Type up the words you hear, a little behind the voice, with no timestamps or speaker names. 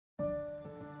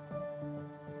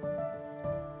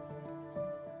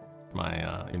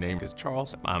My name is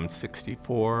Charles. I'm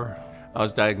 64. I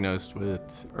was diagnosed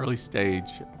with early stage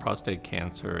prostate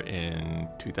cancer in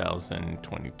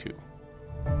 2022.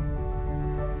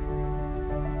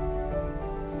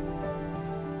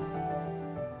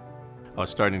 I was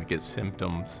starting to get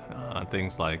symptoms,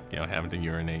 things like having to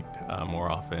urinate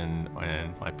more often,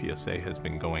 and my PSA has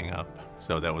been going up,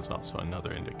 so that was also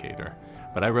another indicator.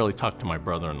 But I really talked to my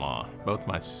brother-in-law. Both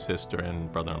my sister and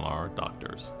brother-in-law are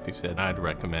doctors. He said I'd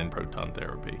recommend proton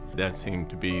therapy. That seemed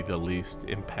to be the least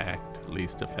impact,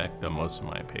 least effect of most of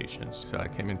my patients. So I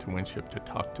came into Winship to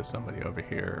talk to somebody over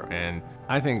here, and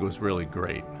I think it was really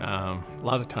great. A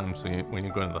lot of times when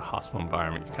you go into the hospital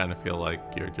environment, you kind of feel like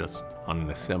you're just on an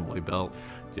assembly belt,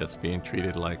 just being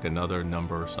treated like another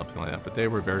number or something like that. But they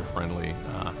were very friendly.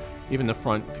 Even the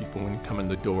front people, when you come in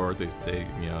the door,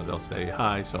 they'll say,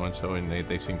 "Hi, so-and-so," and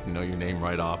they seem to know your name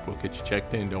right off. "We'll get you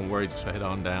checked in, don't worry, just head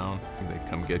on down." They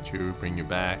come get you, bring you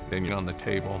back, then you're on the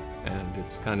table. And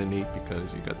it's kind of neat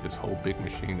because you got this whole big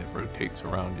machine that rotates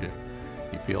around you.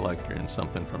 You feel like you're in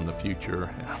something from the future.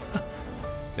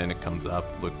 Then it comes up,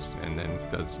 looks, and then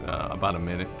does about a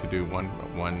minute to do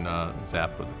one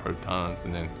zap of the protons,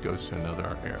 and then goes to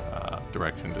another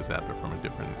direction to zap it from a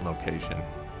different location.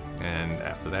 And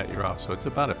after that, you're off. So it's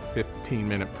about a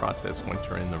 15-minute process once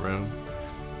you're in the room.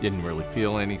 Didn't really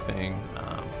feel anything,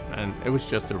 and it was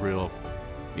just a real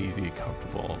easy,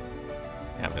 comfortable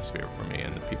atmosphere for me,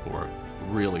 and the people were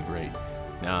really great.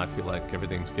 Now I feel like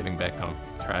everything's getting back on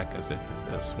track as the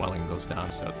swelling goes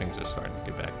down, so things are starting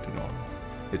to get back to normal.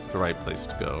 It's the right place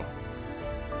to go.